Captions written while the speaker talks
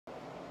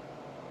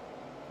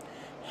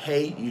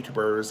Hey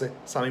YouTubers,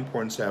 something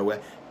important. So,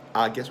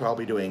 guess what I'll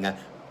be doing?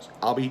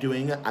 I'll be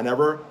doing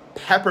another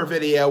pepper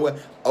video.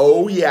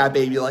 Oh yeah,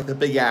 baby, like the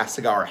big ass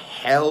cigar.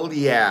 Hell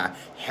yeah.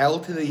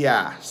 Hell to the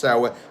yeah.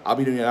 So, I'll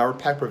be doing another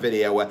pepper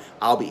video.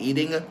 I'll be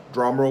eating,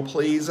 drumroll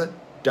please,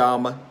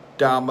 dumb,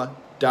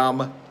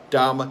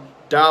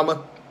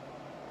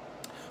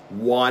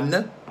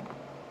 1,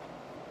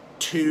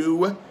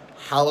 2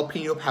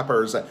 jalapeno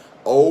peppers.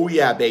 Oh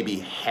yeah,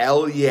 baby.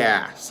 Hell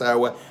yeah.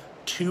 So,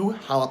 2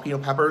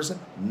 jalapeno peppers,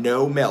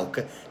 no milk.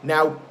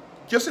 Now,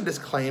 just a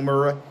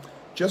disclaimer,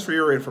 just for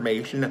your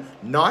information,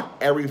 not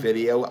every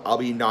video I'll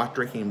be not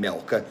drinking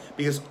milk,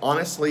 because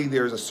honestly,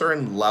 there's a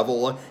certain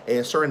level,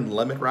 a certain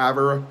limit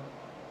rather.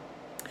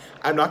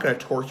 I'm not going to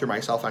torture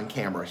myself on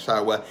camera,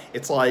 so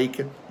it's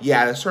like,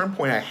 yeah, at a certain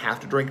point I have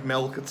to drink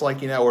milk, it's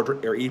like, you know,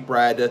 or eat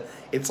bread.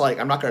 It's like,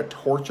 I'm not going to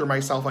torture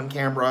myself on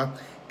camera.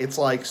 It's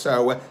like,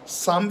 so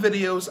some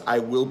videos I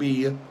will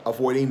be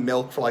avoiding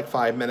milk for like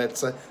 5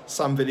 minutes,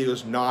 some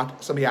videos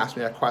not. Somebody asked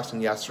me that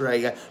question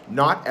yesterday.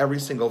 Not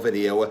every single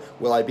video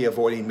will I be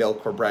avoiding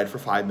milk or bread for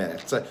 5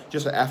 minutes.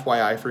 Just an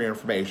FYI for your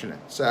information.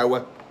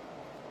 So,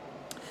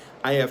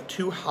 I have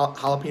 2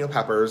 jalapeno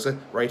peppers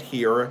right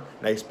here.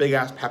 Nice big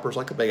ass peppers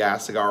like a big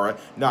ass cigar.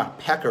 Not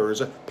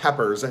peckers,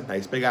 peppers.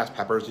 Nice big ass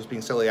peppers, just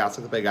being silly ass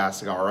like a big ass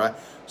cigar.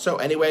 So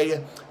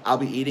anyway, I'll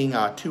be eating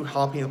 2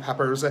 jalapeno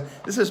peppers.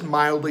 This is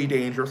mildly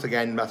dangerous.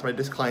 Again, that's my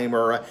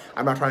disclaimer.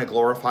 I'm not trying to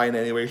glorify in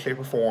any way, shape,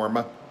 or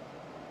form.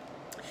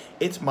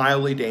 It's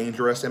mildly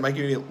dangerous. It might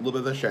give you a little bit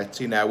of the shits,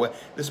 you know.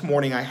 This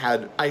morning I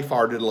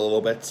farted a little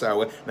bit,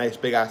 so nice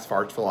big ass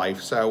farts for life.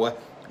 So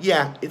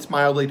yeah, it's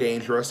mildly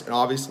dangerous, and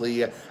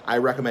obviously, I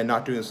recommend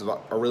not doing this with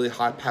a really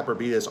hot pepper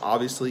because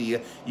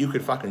obviously you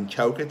could fucking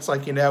choke. It's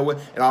like, you know,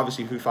 and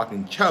obviously if you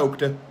fucking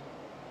choked,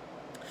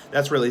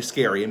 that's really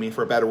scary. I mean,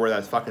 for a better word,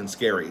 that's fucking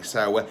scary.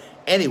 So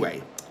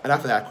anyway,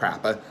 enough of that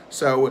crap.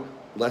 So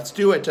let's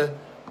do it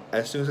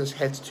as soon as this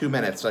hits 2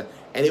 minutes.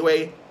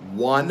 Anyway,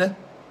 1,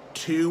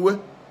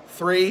 2,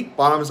 3,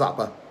 bottoms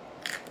up.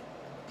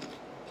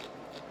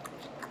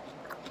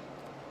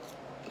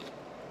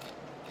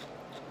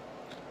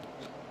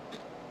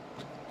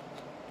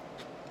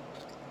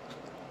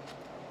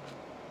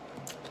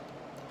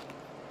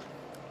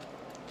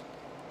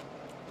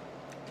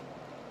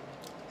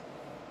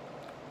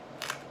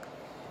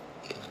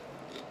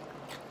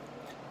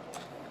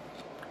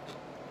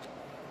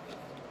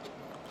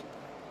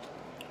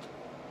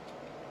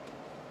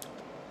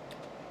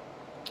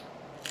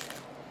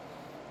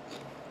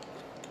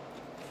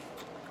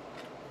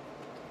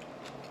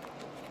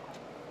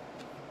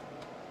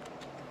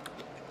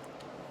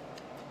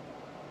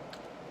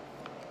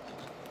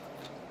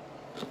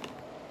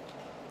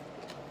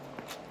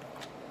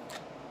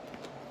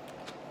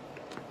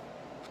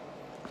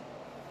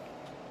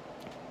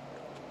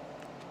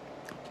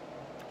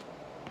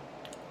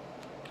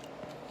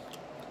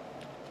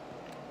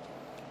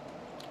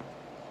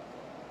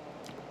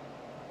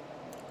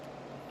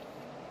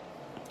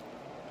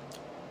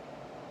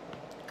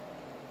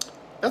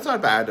 That's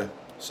not bad.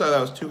 So that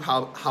was 2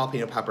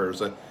 jalapeno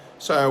peppers.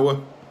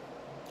 So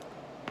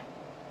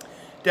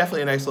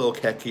definitely a nice little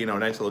kick, you know,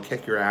 nice little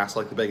kick your ass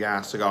like the big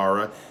ass cigar.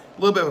 A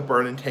little bit of a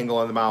burn and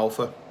tingle in the mouth.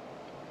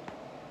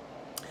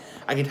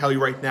 I can tell you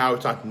right now,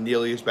 it's not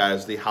nearly as bad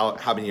as the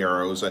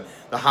habaneros.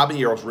 The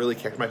habaneros really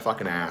kicked my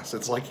fucking ass.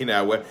 It's like, you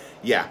know,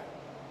 yeah.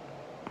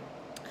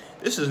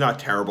 This is not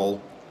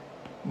terrible.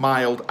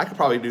 Mild. I could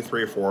probably do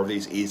 3 or 4 of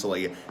these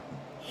easily.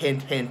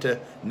 Hint, hint,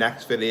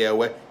 next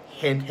video.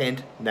 Hint,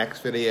 hint,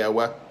 next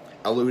video.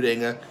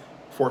 Alluding,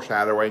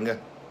 foreshadowing. Yeah,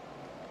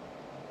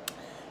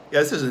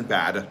 this isn't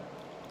bad. A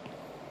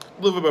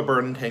little bit of a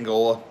burn and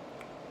tingle.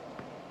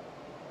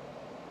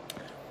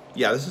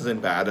 Yeah, this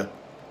isn't bad.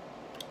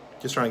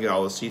 Just trying to get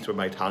all the seats with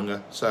my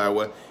tongue.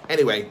 So,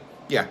 anyway,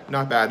 yeah,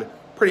 not bad.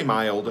 Pretty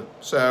mild.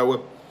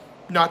 So,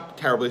 not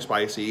terribly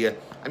spicy.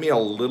 I mean, a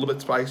little bit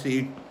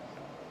spicy.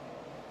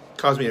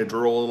 Caused me to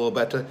drool a little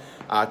bit.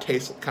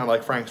 Tastes kind of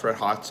like Frank's Red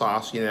Hot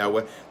sauce, you know.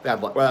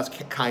 Well, that's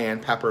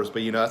cayenne peppers,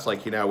 but, you know, that's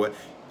like, you know,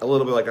 a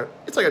little bit like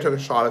it's like I took a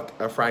shot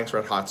of Frank's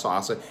Red Hot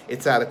sauce.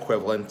 It's that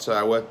equivalent,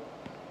 so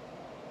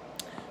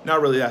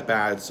not really that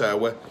bad.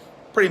 So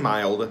pretty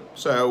mild.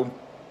 So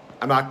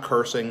I'm not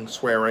cursing,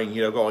 swearing,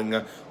 you know, going,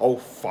 oh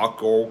fuck,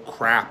 oh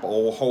crap,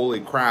 oh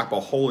holy crap, oh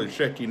holy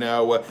shit, you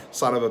know,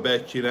 son of a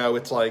bitch, you know.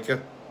 It's like,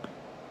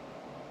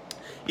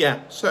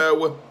 yeah.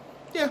 So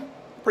yeah,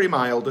 pretty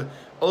mild. A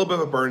little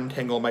bit of a burn and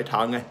tingle in my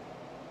tongue.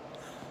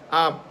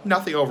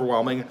 Nothing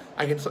overwhelming.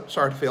 I can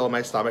start to feel in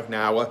my stomach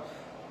now.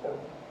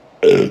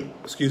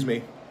 Excuse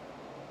me.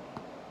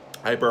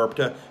 I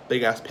burped.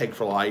 Big ass pig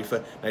for life.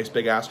 Nice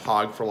big ass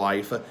hog for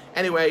life.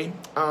 Anyway,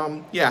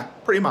 yeah,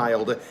 pretty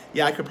mild.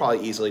 Yeah, I could probably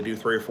easily do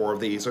 3 or 4 of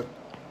these.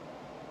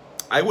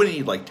 I wouldn't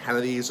eat like 10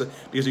 of these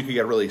because you could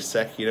get really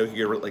sick, you know, you could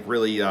get like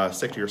really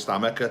sick to your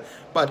stomach.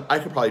 But I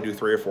could probably do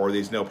 3 or 4 of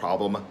these, no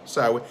problem.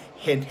 So,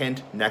 hint,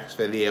 hint, next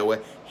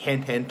video.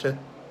 Hint, hint.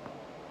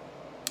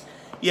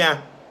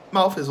 Yeah,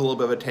 mouth is a little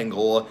bit of a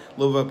tingle, a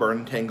little bit of a burn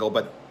and tingle,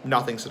 but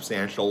nothing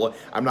substantial.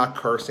 I'm not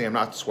cursing, I'm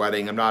not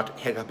sweating, I'm not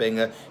hiccuping,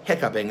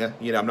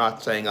 you know, I'm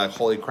not saying like,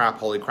 holy crap,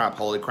 holy crap,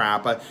 holy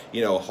crap,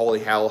 you know, holy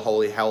hell,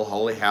 holy hell,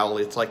 holy hell.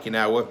 It's like, you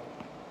know,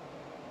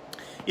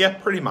 yeah,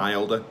 pretty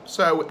mild.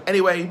 So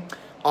anyway,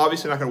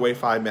 obviously not going to wait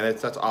 5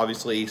 minutes. That's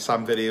obviously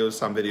some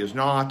videos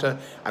not.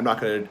 I'm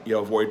not going to, you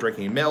know, avoid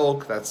drinking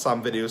milk. That's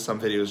some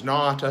videos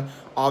not.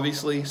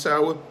 Obviously,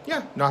 so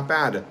yeah, not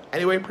bad.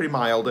 Anyway, pretty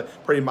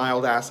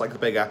mild ass like the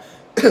big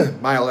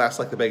mild ass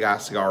like the big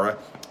ass cigar.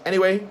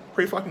 Anyway,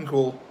 pretty fucking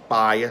cool.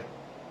 Bye.